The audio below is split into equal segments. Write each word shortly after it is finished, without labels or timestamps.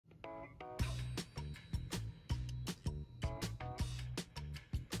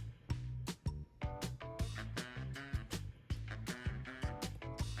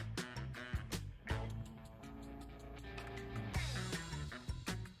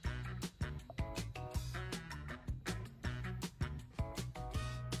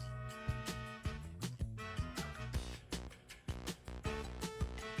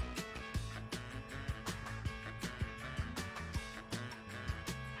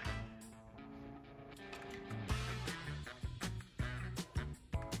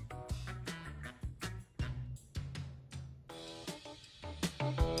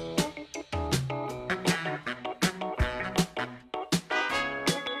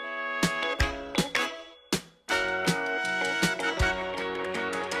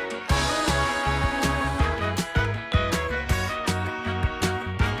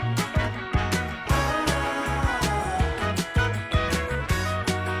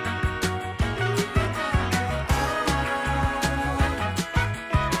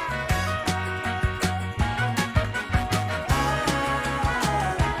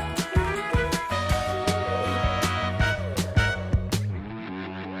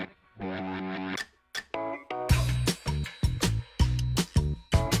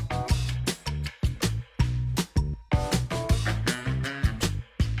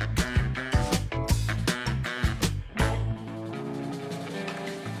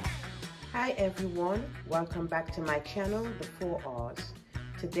Hi everyone, welcome back to my channel, The 4 R's.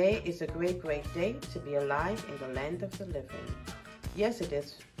 Today is a great day to be alive in the land of the living. Yes, it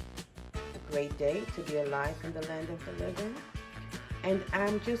is a great day to be alive in the land of the living. And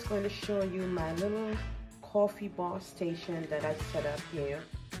I'm just going to show you my little coffee bar station that I set up here.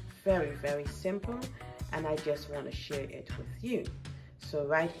 Very simple, and I just want to share it with you. So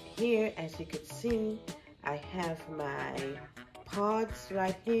right here, as you can see, I have my pods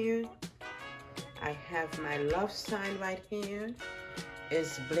right here. I have my love sign right here.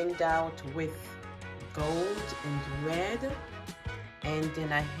 It's blinged out with gold and red. And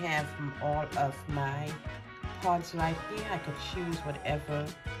then I have all of my pods right here. I could choose whatever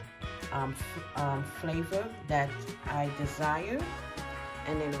flavor that I desire.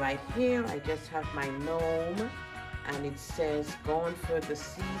 And then right here, I just have my gnome. And it says, going for the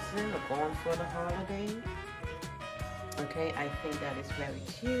season or going for the holiday. Okay, I think that is very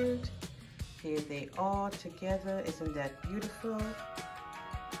cute. Here they are together. Isn't that beautiful?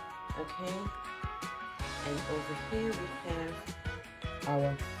 Okay. And over here we have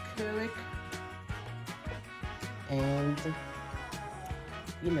our Keurig. And,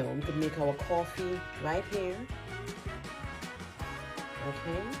 you know, we could make our coffee right here.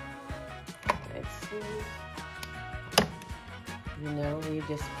 Okay. Let's see. You know, you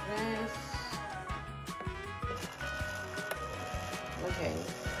just press. Okay.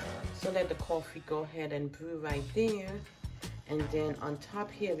 So let the coffee go ahead and brew right there. And then on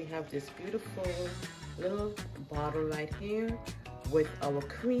top here, we have this beautiful little bottle right here with our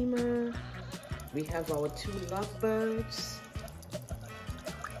creamer. We have our 2 lovebirds.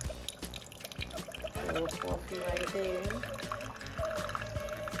 A little coffee right there.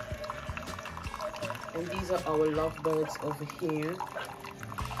 And these are our lovebirds over here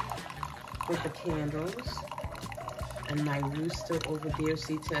with the candles. And my rooster over there,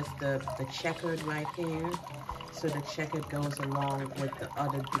 see, it has the checkered right here. So the checkered goes along with the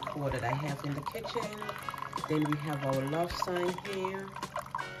other decor that I have in the kitchen. Then we have our love sign here.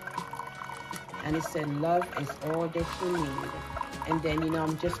 And it said, love is all that you need. And then, you know,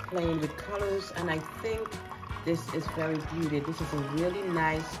 I'm just playing with colors. And I think this is very beautiful. This is a really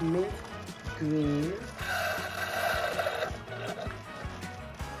nice mint green.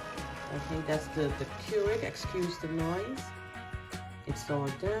 Okay, that's the Keurig, excuse the noise. It's all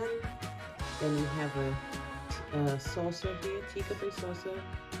done. Then we have a saucer here, teacup and saucer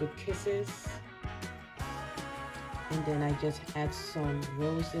with kisses. And then I just add some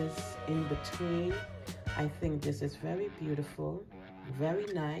roses in between. I think this is very beautiful, very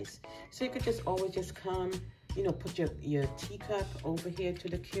nice. So you could just always just come, you know, put your teacup over here to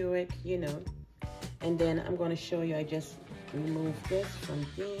the Keurig, you know. And then I'm going to show you, I just remove this from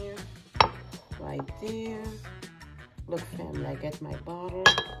there. Right there. Look, family, I get my bottle.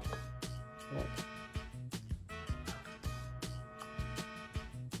 Look.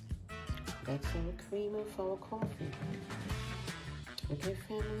 That's our creamer for our coffee. Okay,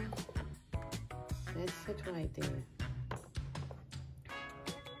 family? That's it right there.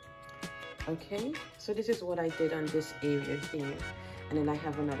 Okay, so this is what I did on this area here. And then I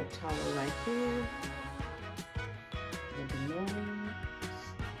have another towel right here. And the gnomes.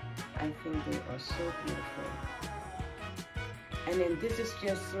 I think they are so beautiful. And then this is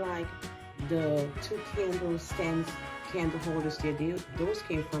just like the 2 candle stands, candle holders there. Those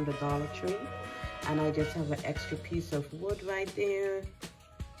came from the Dollar Tree. And I just have an extra piece of wood right there.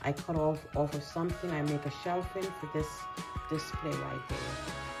 I cut off of something. I make a shelving for this display right there.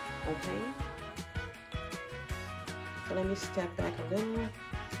 Okay. So let me step back a little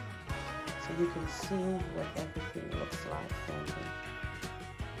so you can see what everything looks like for me.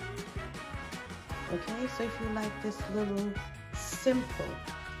 Okay, so if you like this little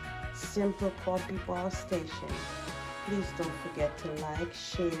simple coffee bar station, please don't forget to like,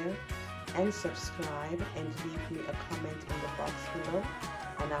 share, and subscribe, and leave me a comment in the box below.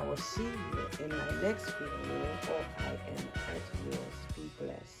 And I will see you in my next video. Hope I am at yours. Be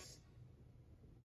blessed.